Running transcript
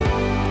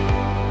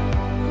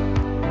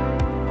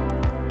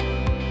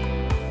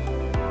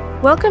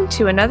Welcome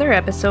to another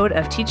episode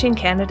of Teaching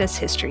Canada's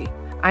History.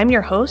 I'm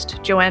your host,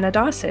 Joanna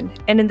Dawson,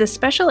 and in this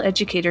special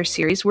educator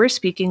series, we're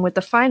speaking with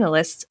the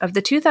finalists of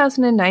the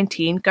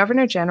 2019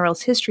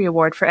 Governor-General's History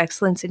Award for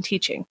Excellence in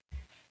Teaching.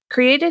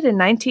 Created in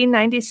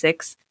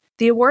 1996,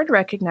 the award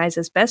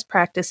recognizes best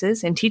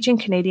practices in teaching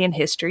Canadian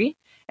history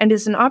and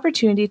is an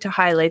opportunity to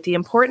highlight the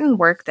important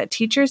work that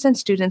teachers and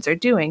students are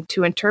doing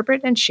to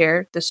interpret and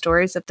share the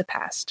stories of the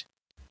past.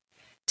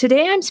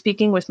 Today I'm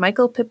speaking with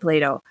Michael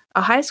Pipleto,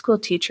 a high school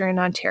teacher in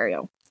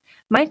Ontario.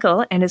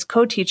 Michael and his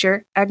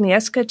co-teacher,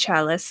 Agnieszka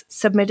Chalice,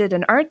 submitted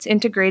an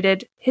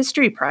arts-integrated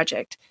history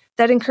project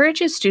that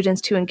encourages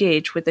students to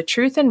engage with the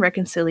Truth and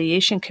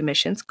Reconciliation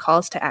Commission's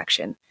calls to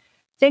action.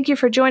 Thank you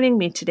for joining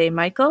me today,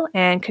 Michael,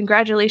 and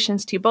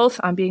congratulations to you both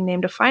on being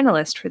named a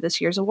finalist for this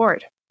year's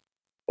award.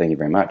 Thank you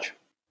very much.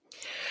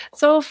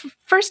 So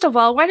first of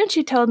all, why don't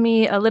you tell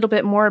me a little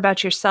bit more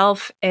about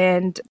yourself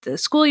and the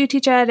school you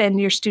teach at and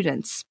your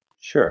students?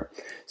 Sure.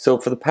 So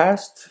for the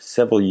past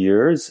several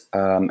years,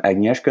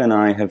 Agnieszka and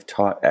I have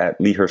taught at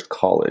Leahurst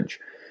College,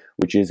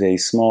 which is a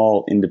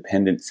small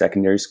independent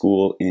secondary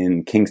school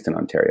in Kingston,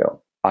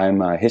 Ontario.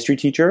 I'm a history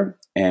teacher,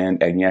 and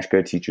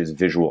Agnieszka teaches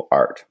visual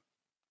art.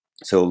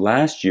 So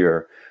last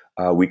year,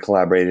 we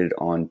collaborated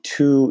on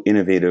two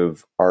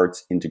innovative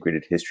arts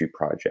integrated history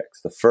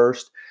projects. The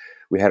first,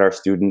 we had our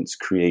students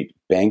create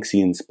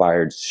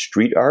Banksy-inspired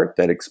street art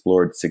that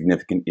explored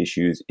significant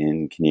issues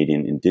in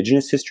Canadian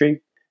Indigenous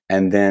history.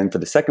 And then for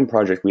the second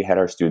project, we had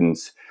our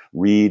students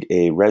read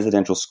a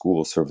residential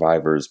school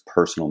survivor's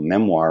personal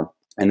memoir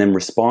and then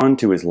respond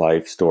to his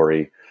life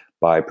story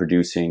by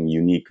producing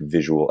unique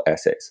visual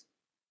essays.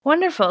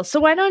 Wonderful. So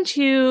why don't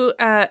you,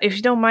 if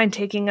you don't mind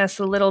taking us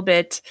a little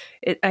bit,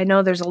 I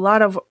know there's a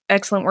lot of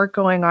excellent work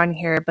going on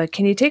here, but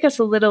can you take us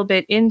a little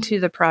bit into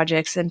the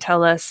projects and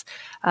tell us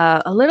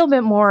a little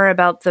bit more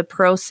about the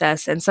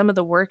process and some of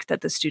the work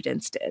that the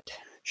students did?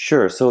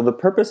 Sure. So the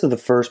purpose of the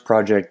first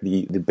project,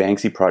 the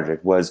Banksy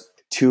project, was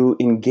to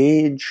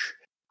engage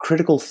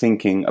critical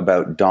thinking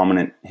about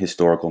dominant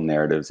historical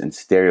narratives and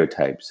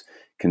stereotypes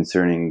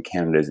concerning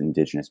Canada's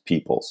Indigenous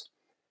peoples.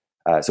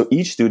 So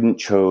each student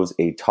chose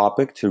a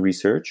topic to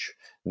research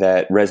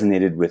that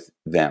resonated with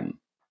them.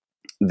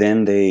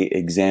 Then they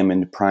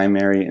examined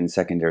primary and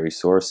secondary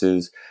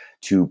sources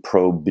to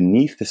probe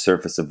beneath the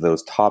surface of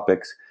those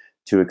topics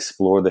to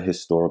explore the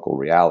historical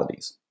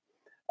realities.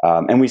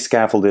 And we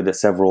scaffolded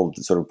several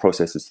sort of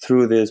processes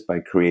through this by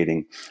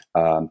creating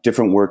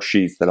different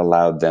worksheets that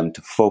allowed them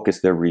to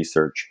focus their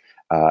research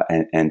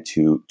and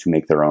to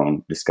make their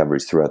own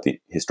discoveries throughout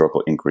the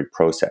historical inquiry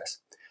process.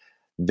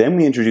 Then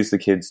we introduced the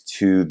kids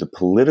to the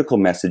political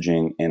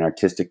messaging and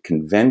artistic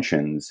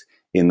conventions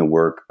in the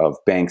work of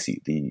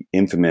Banksy, the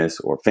infamous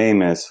or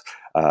famous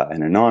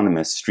and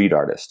anonymous street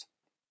artist.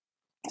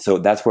 So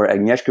that's where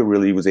Agnieszka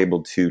really was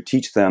able to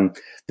teach them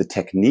the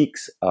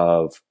techniques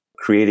of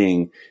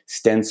creating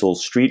stencil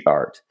street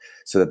art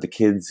so that the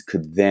kids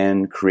could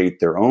then create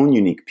their own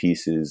unique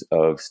pieces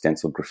of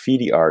stencil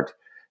graffiti art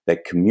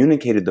that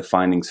communicated the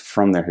findings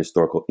from their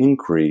historical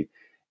inquiry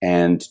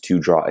and to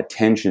draw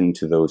attention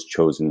to those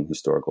chosen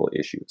historical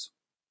issues.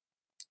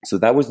 So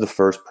that was the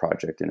first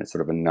project in a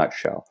sort of a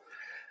nutshell.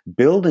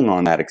 Building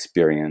on that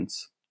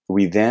experience,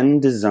 we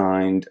then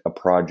designed a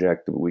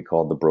project that we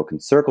called the Broken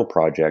Circle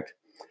Project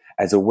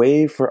as a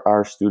way for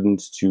our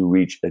students to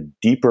reach a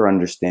deeper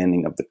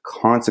understanding of the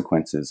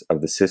consequences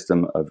of the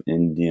system of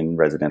Indian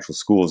residential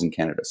schools in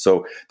Canada.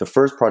 So the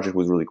first project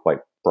was really quite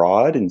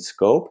broad in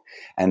scope,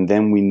 and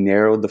then we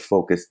narrowed the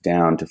focus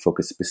down to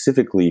focus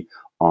specifically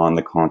on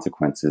the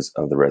consequences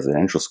of the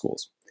residential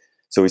schools.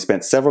 So we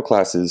spent several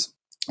classes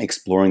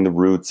exploring the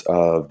roots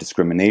of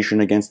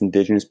discrimination against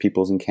Indigenous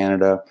peoples in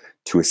Canada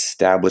to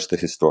establish the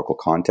historical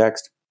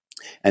context.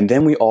 And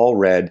then we all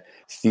read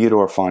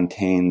Theodore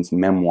Fontaine's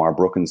memoir,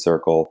 Broken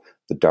Circle,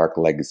 The Dark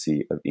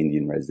Legacy of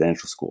Indian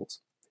Residential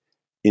Schools.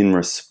 In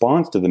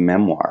response to the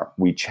memoir,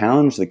 we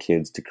challenged the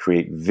kids to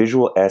create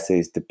visual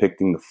essays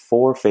depicting the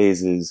four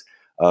phases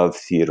of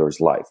Theodore's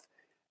life.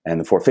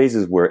 And the four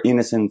phases were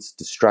innocence,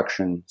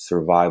 destruction,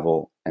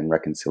 survival, and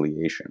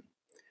reconciliation.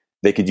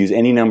 They could use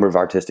any number of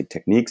artistic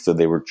techniques, so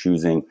they were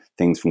choosing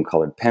things from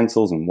colored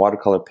pencils and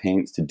watercolor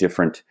paints to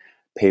different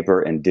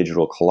paper and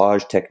digital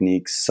collage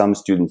techniques. Some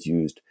students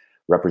used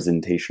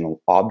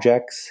representational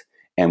objects,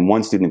 and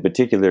one student in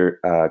particular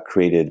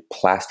created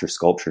plaster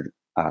sculpture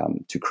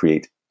to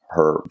create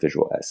her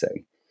visual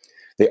essay.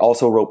 They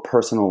also wrote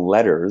personal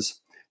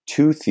letters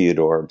to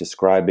Theodore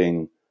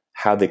describing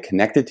how they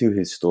connected to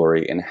his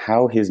story and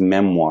how his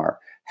memoir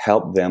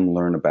helped them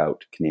learn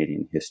about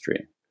Canadian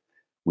history.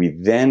 We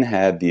then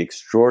had the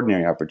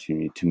extraordinary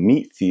opportunity to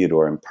meet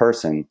Theodore in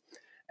person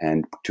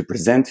and to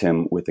present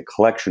him with a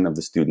collection of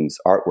the students'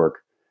 artwork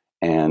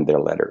and their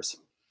letters.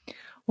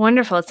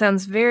 Wonderful. It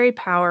sounds very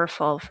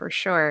powerful for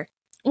sure.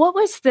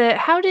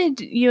 How did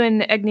you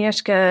and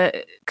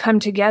Agnieszka come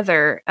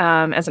together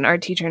as an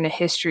art teacher and a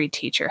history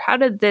teacher? How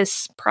did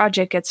this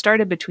project get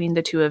started between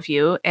the two of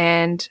you?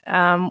 And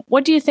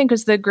what do you think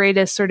was the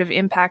greatest sort of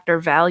impact or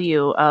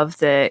value of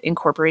the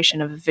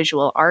incorporation of a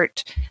visual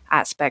art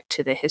aspect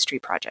to the history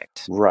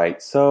project?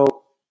 Right. So,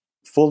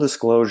 full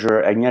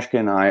disclosure, Agnieszka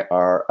and I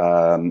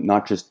are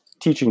not just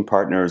teaching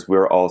partners,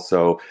 we're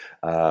also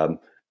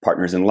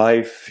partners in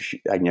life.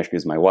 Agnieszka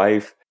is my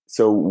wife.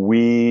 So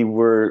we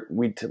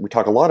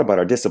talk a lot about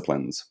our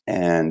disciplines,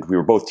 and we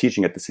were both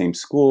teaching at the same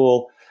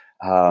school,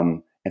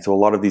 and so a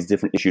lot of these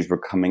different issues were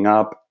coming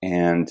up,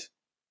 and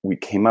we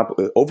came up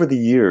over the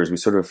years. We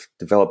sort of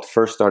developed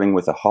first starting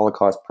with a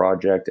Holocaust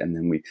project, and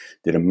then we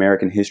did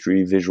American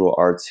history, visual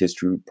arts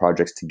history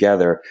projects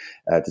together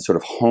to sort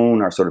of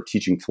hone our sort of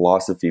teaching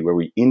philosophy, where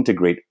we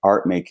integrate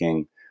art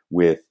making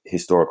with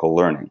historical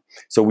learning.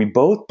 So we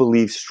both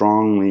believe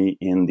strongly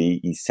in the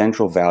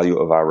essential value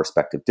of our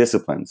respective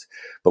disciplines,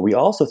 but we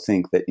also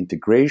think that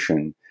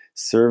integration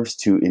serves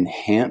to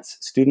enhance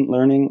student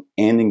learning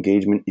and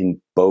engagement in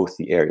both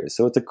the areas.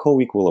 So it's a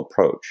co-equal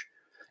approach.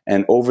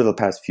 And over the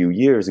past few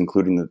years,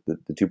 including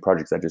the two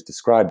projects I just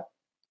described,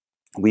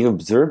 we've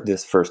observed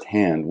this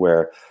firsthand,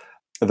 where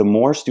the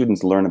more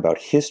students learn about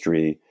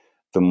history,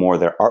 the more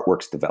their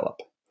artworks develop.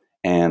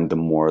 And the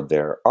more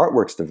their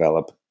artworks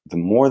develop, the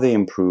more they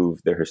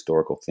improve their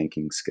historical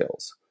thinking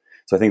skills.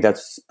 So I think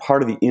that's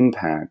part of the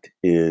impact,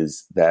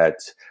 is that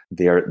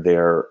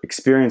their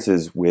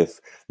experiences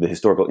with the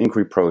historical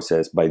inquiry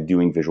process by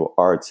doing visual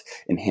arts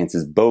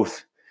enhances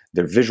both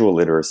their visual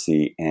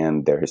literacy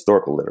and their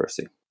historical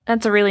literacy.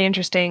 That's a really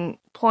interesting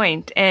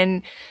point.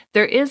 And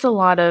there is a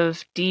lot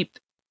of deep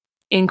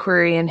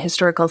inquiry and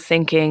historical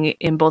thinking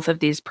in both of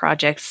these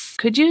projects.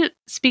 Could you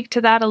speak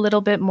to that a little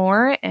bit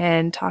more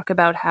and talk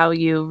about how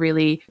you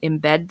really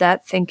embed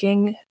that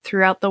thinking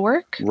throughout the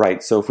work?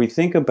 Right. So if we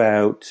think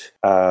about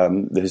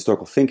the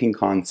historical thinking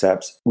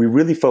concepts, we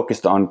really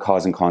focused on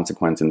cause and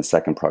consequence in the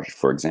second project,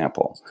 for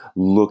example,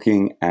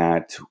 looking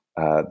at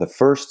the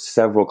first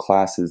several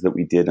classes that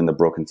we did in the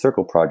Broken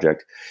Circle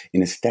project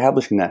in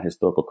establishing that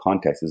historical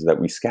context is that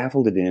we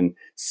scaffolded in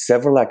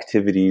several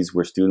activities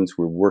where students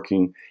were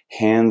working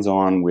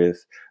hands-on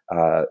with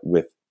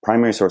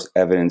primary source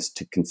evidence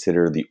to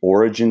consider the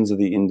origins of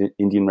the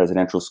Indian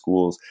residential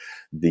schools,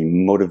 the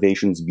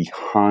motivations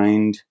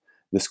behind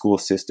the school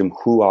system,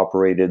 who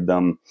operated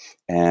them,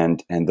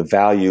 and the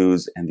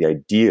values and the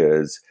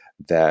ideas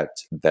that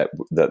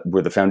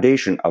were the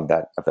foundation of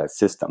that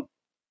system.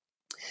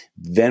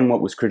 Then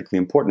what was critically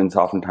important is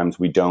oftentimes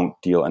we don't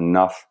deal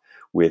enough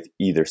with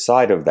either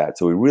side of that.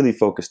 So we really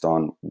focused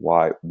on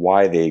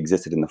why they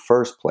existed in the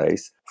first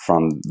place,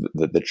 from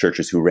the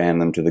churches who ran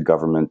them to the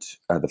government,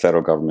 the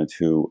federal government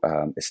who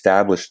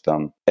established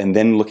them, and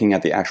then looking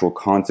at the actual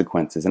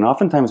consequences. And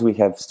oftentimes we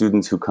have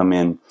students who come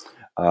in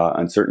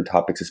on certain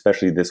topics,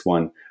 especially this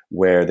one,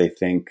 where they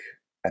think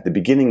at the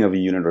beginning of a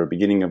unit or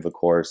beginning of the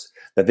course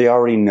that they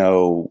already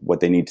know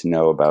what they need to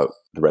know about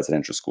the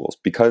residential schools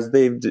because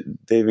they've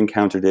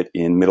encountered it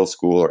in middle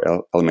school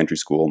or elementary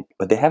school,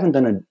 but they haven't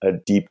done a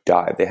deep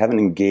dive. They haven't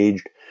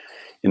engaged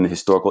in the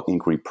historical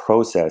inquiry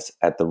process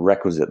at the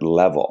requisite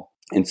level.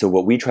 And so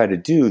what we try to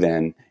do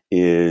then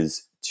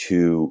is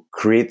to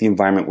create the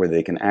environment where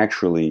they can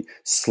actually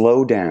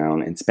slow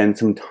down and spend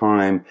some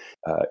time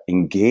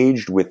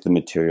engaged with the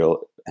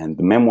material. And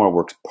the memoir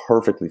works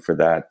perfectly for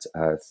that.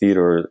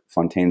 Theodore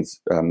Fontaine's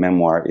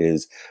memoir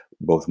is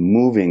both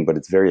moving, but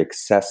it's very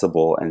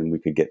accessible, and we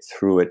could get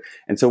through it.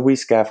 And so we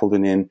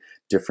scaffolded in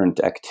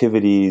different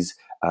activities,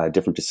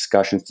 different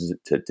discussions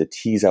to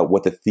tease out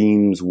what the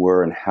themes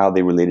were and how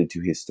they related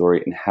to his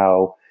story, and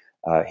how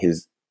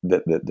his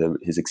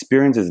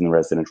experiences in the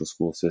residential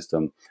school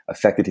system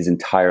affected his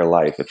entire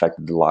life,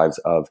 affected the lives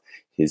of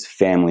his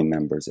family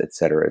members, et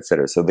cetera, et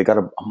cetera. So they got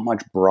a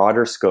much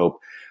broader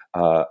scope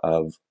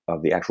of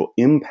the actual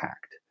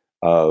impact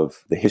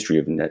of the history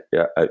of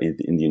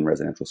the Indian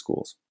residential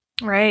schools.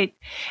 Right.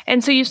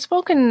 And so you've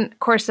spoken, of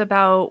course,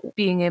 about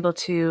being able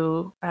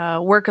to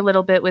work a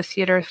little bit with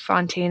Theodore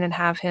Fontaine and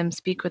have him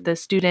speak with the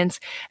students.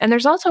 And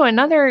there's also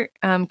another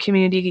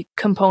community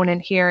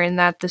component here in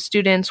that the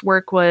students'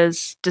 work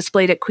was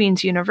displayed at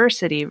Queen's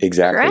University.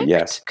 Exactly, correct?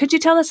 Yes. Could you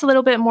tell us a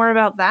little bit more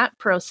about that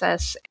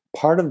process?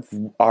 Part of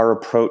our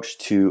approach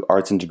to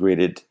arts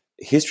integrated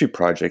history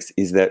projects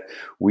is that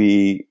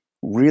we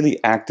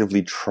really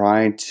actively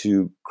try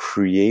to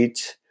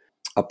create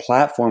a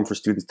platform for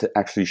students to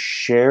actually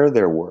share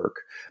their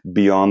work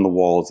beyond the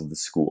walls of the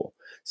school.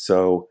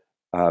 So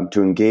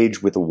to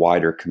engage with a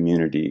wider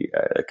community,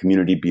 a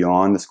community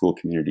beyond the school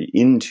community,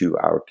 into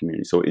our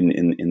community. So in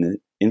the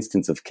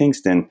instance of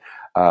Kingston,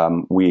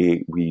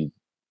 we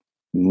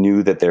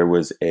knew that there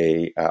was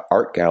a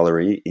art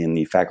gallery in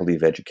the Faculty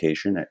of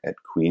Education at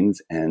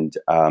Queen's, and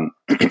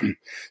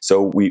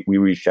so we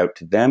reached out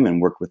to them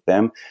and worked with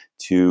them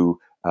to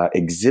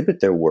exhibit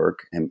their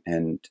work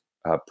and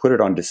put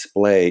it on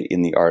display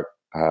in the art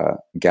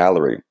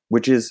gallery,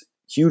 which is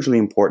hugely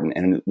important.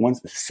 And the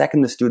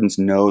second the students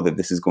know that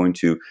this is going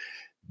to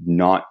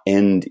not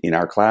end in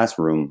our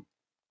classroom,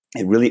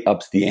 it really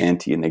ups the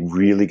ante, and they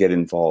really get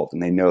involved,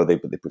 and they know they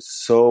put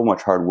so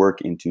much hard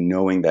work into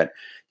knowing that,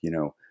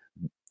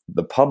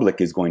 the public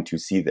is going to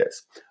see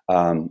this.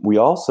 We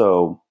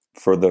also,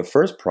 for the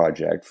first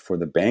project, for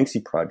the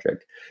Banksy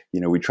project,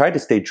 we tried to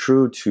stay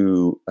true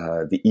to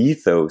the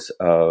ethos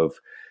of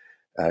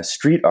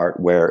street art,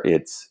 where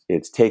it's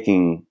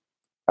taking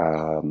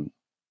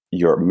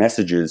your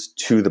messages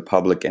to the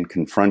public and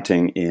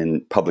confronting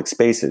in public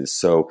spaces.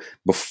 So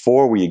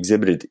before we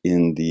exhibited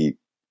in the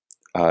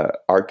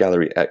art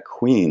gallery at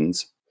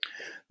Queen's,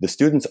 the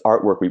students'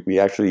 artwork,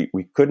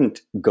 we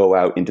couldn't go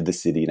out into the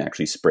city and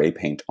actually spray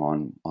paint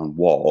on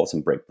walls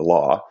and break the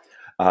law.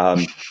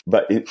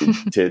 But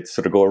to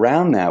sort of go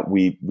around that,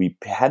 we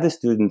had the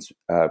students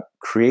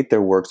create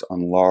their works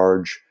on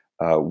large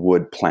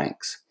wood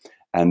planks.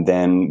 And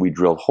then we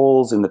drilled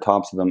holes in the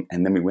tops of them.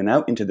 And then we went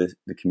out into the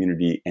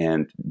community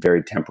and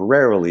very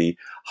temporarily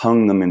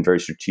hung them in very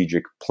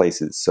strategic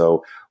places.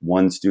 So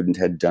one student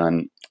had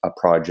done a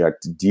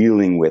project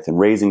dealing with and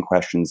raising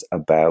questions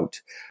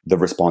about the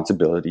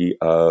responsibility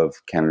of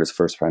Canada's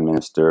first Prime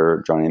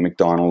Minister, John A.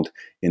 Macdonald,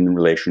 in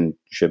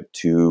relationship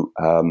to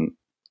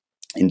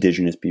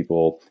Indigenous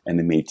people and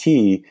the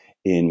Métis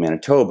in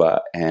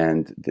Manitoba,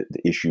 and the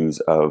issues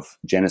of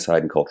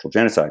genocide and cultural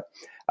genocide.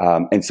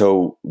 And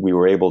so we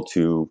were able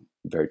to,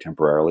 very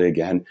temporarily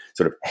again,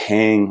 sort of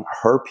hang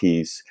her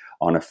piece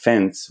on a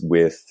fence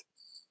with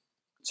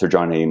Sir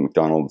John A.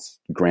 Macdonald's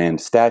grand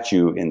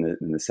statue in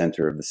the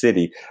center of the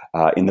city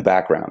in the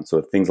background.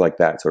 So things like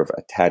that, sort of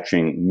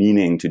attaching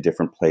meaning to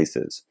different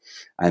places.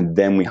 And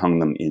then we hung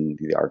them in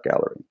the art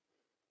gallery.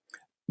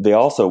 We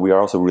are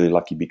also really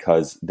lucky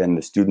because then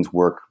the students'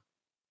 work,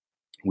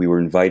 we were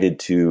invited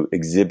to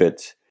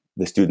exhibit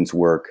the students'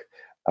 work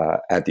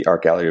at the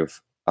Art Gallery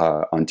of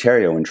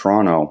Ontario in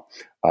Toronto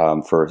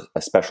for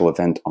a special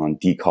event on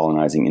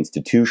decolonizing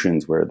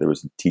institutions, where there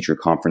was teacher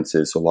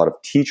conferences. So a lot of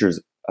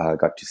teachers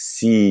got to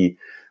see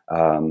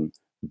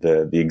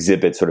the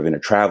exhibit sort of in a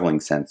traveling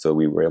sense. So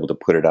we were able to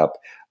put it up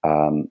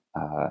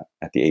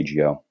at the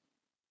AGO.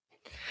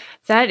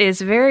 That is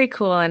very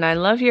cool, and I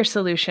love your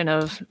solution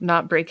of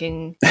not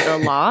breaking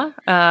the law.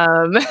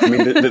 I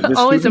mean, the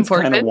always students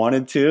important. kind of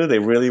wanted to; they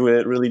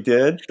really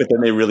did, but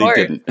then they really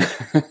didn't.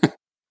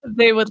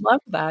 They would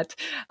love that.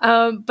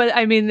 But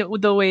I mean,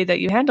 the way that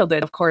you handled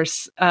it, of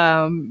course,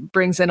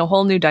 brings in a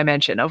whole new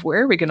dimension of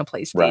where are we going to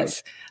place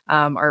these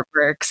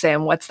artworks,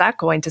 and what's that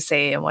going to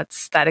say, and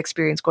what's that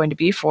experience going to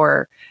be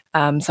for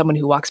someone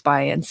who walks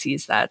by and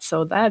sees that.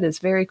 So that is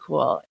very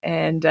cool.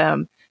 And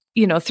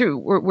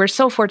we're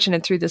so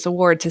fortunate through this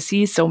award to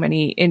see so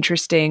many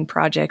interesting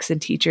projects and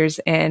teachers,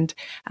 and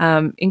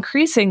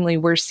increasingly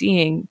we're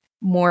seeing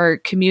more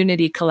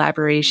community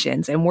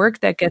collaborations and work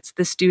that gets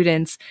the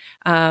students,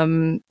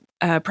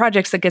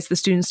 projects that gets the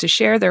students to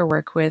share their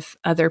work with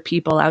other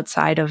people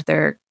outside of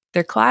their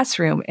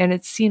classroom, and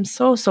it seems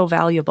so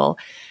valuable.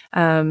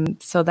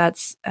 So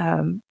that's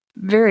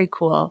very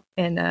cool,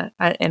 and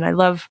I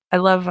love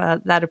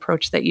that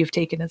approach that you've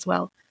taken as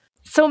well.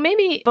 So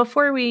maybe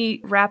before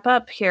we wrap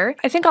up here,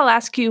 I think I'll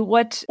ask you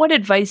what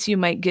advice you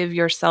might give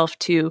yourself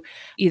to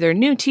either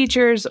new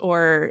teachers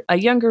or a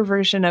younger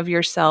version of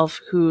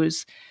yourself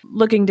who's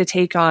looking to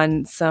take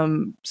on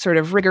some sort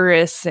of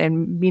rigorous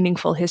and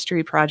meaningful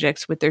history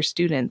projects with their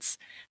students.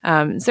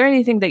 Is there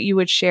anything that you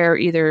would share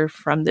either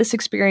from this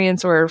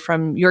experience or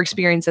from your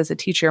experience as a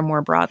teacher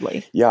more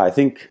broadly? Yeah, I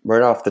think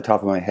right off the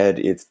top of my head,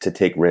 it's to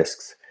take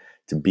risks,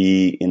 to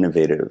be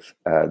innovative.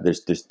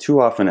 There's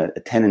too often a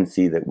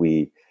tendency that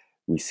we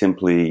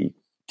simply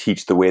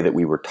teach the way that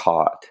we were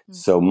taught. Mm-hmm.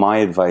 So my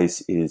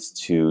advice is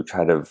to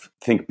try to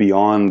think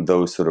beyond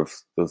those sort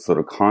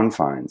of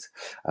confines,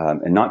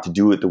 and not to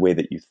do it the way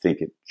that you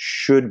think it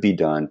should be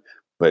done,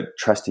 but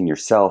trusting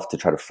yourself to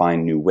try to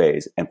find new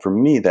ways. And for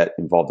me, that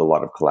involved a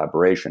lot of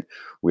collaboration.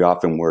 We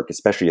often work,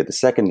 especially at the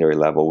secondary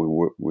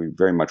level, we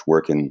very much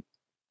work in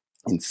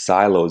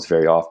silos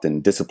very often,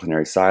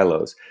 disciplinary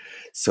silos.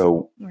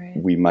 So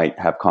we might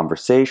have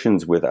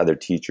conversations with other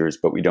teachers,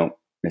 but we don't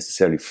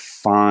necessarily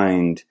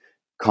find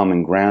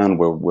common ground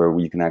where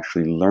we can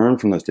actually learn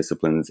from those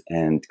disciplines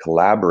and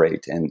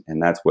collaborate.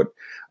 And that's what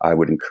I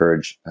would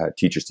encourage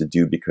teachers to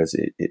do, because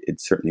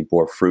it certainly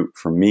bore fruit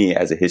for me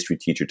as a history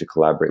teacher to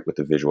collaborate with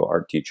a visual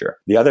art teacher.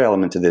 The other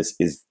element to this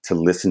is to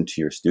listen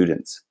to your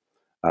students,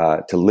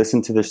 to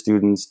listen to their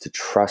students, to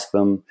trust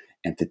them,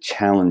 and to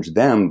challenge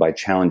them by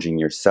challenging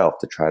yourself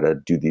to try to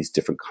do these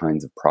different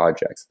kinds of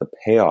projects. The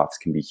payoffs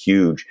can be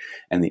huge,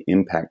 and the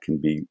impact can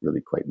be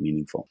really quite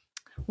meaningful.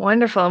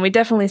 Wonderful. And we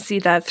definitely see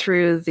that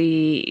through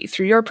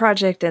your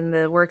project and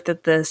the work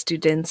that the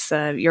students,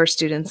 your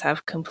students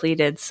have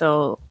completed.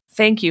 So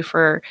thank you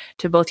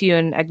to both you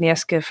and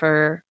Agnieszka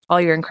for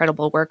all your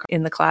incredible work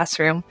in the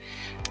classroom.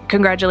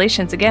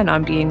 Congratulations again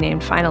on being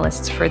named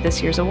finalists for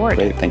this year's award.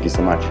 Great. Thank you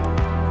so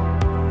much.